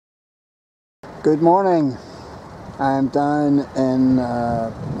Good morning. I'm down in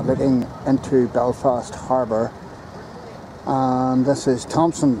looking into Belfast Harbour, and this is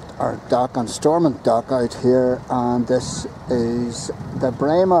Thompson Dock and Stormont Dock out here, and this is the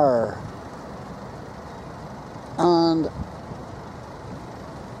Braemar, and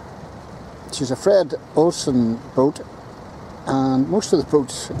she's a Fred Olsen boat, and most of the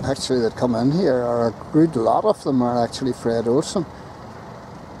boats actually that come in here, are a good lot of them are actually Fred Olsen.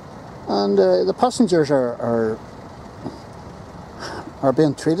 And the passengers are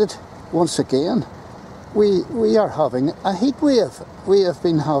being treated once again. We are having a heat wave. We have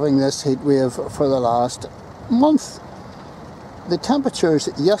been having this heat wave for the last month. The temperatures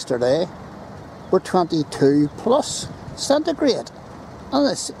yesterday were 22 plus centigrade, and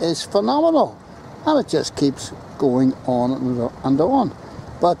this is phenomenal. And it just keeps going on and on.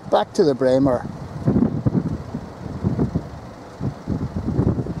 But back to the Braemar.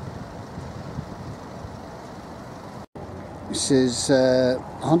 This is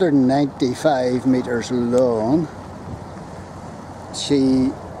 195 metres long.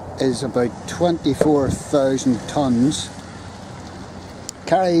 She is about 24,000 tonnes.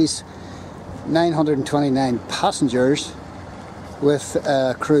 Carries 929 passengers with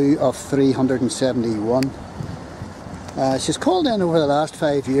a crew of 371. She's called in over the last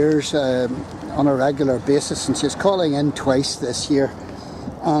 5 years on a regular basis, and she's calling in twice this year.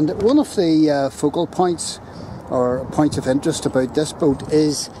 And one of the focal points or points of interest about this boat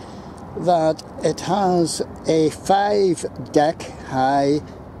is that it has a 5-deck high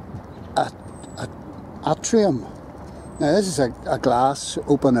atrium. Now this is a glass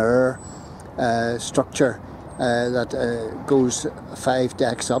open air structure that goes 5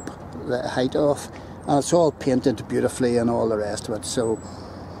 decks up the height of, and it's all painted beautifully and all the rest of it, so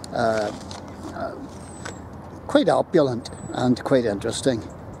quite opulent and quite interesting.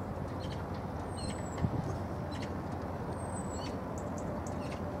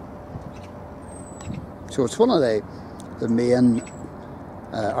 So it's one of the main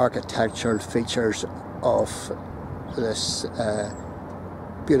architectural features of this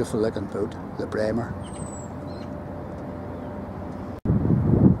beautiful looking boat, the Braemar.